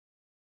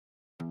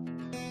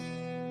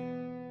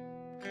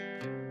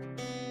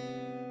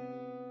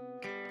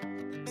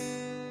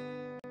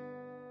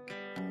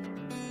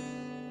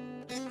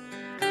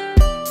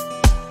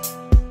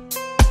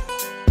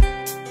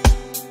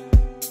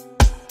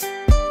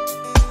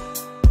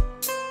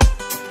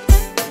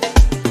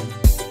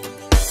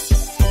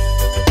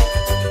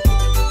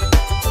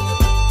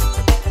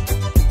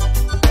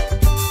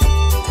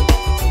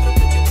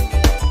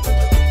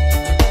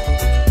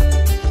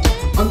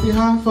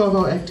behalf of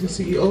our acting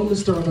CEO,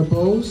 Mr. Robert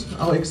Bowles,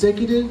 our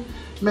executive,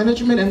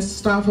 management and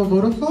staff of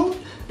Vodafone,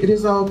 it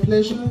is our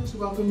pleasure to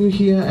welcome you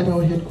here at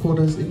our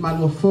headquarters in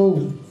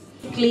Vodafone.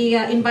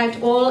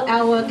 Invite all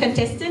our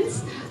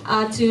contestants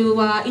to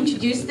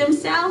introduce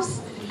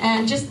themselves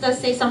and just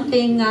say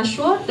something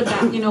short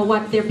about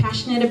what they're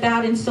passionate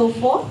about and so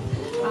forth.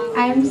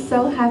 I'm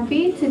so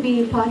happy to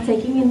be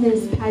partaking in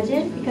this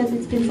pageant because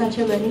it's been such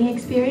a learning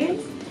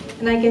experience,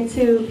 and I get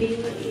to be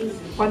with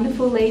these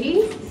wonderful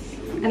ladies,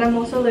 and I'm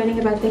also learning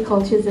about their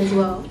cultures as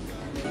well.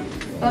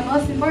 But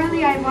most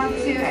importantly, I want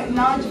to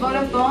acknowledge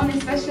Vodafone,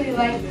 especially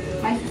like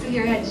my sister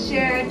here had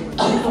shared,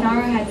 Ms.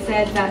 Nara had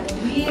said that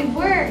we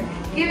were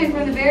given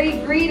from the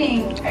very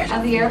greeting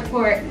of the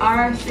airport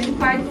our SIM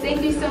cards.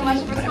 Thank you so much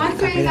for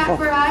sponsoring that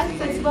for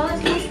us, as well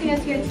as hosting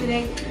us here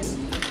today.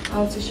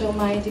 To show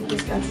my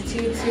deepest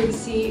gratitude to the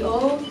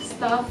CEO,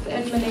 staff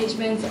and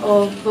management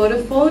of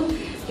Vodafone.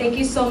 Thank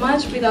you so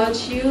much. Without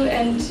you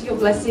and your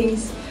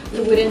blessings,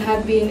 we wouldn't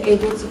have been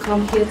able to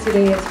come here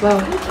today as well.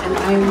 And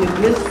I'm with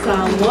Miss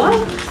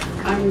Samoa.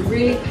 I'm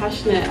really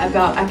passionate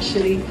about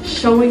actually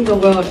showing the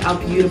world our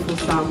beautiful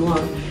Samoa.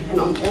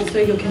 And I'm also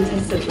your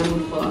contestant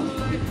number 4.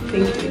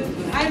 Thank you.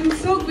 I'm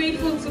so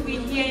grateful to be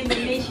here in the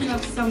nation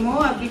of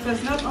Samoa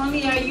because not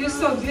only are you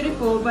so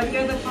beautiful, but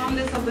you're the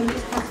founders of the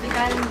Miss Pacific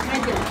Island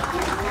pageant.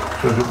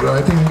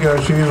 I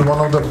think she is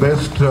one of the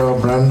best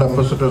brand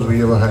ambassadors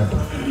we ever had.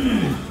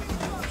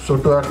 So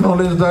to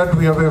acknowledge that,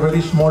 we have a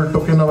very small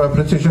token of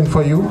appreciation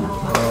for you.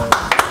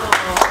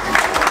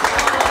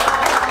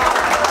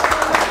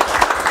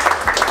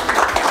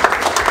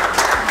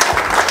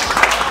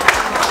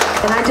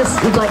 And I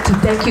just would like to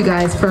thank you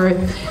guys for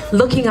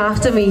looking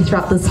after me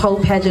throughout this whole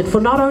pageant, for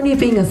not only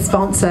being a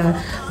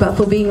sponsor, but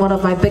for being one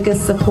of my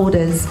biggest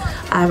supporters.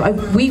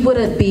 We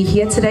wouldn't be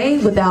here today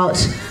without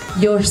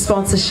your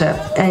sponsorship,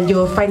 and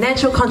your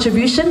financial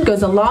contribution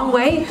goes a long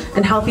way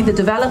in helping the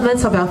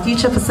development of our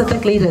future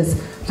Pacific leaders.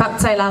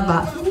 Fatsai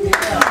lava.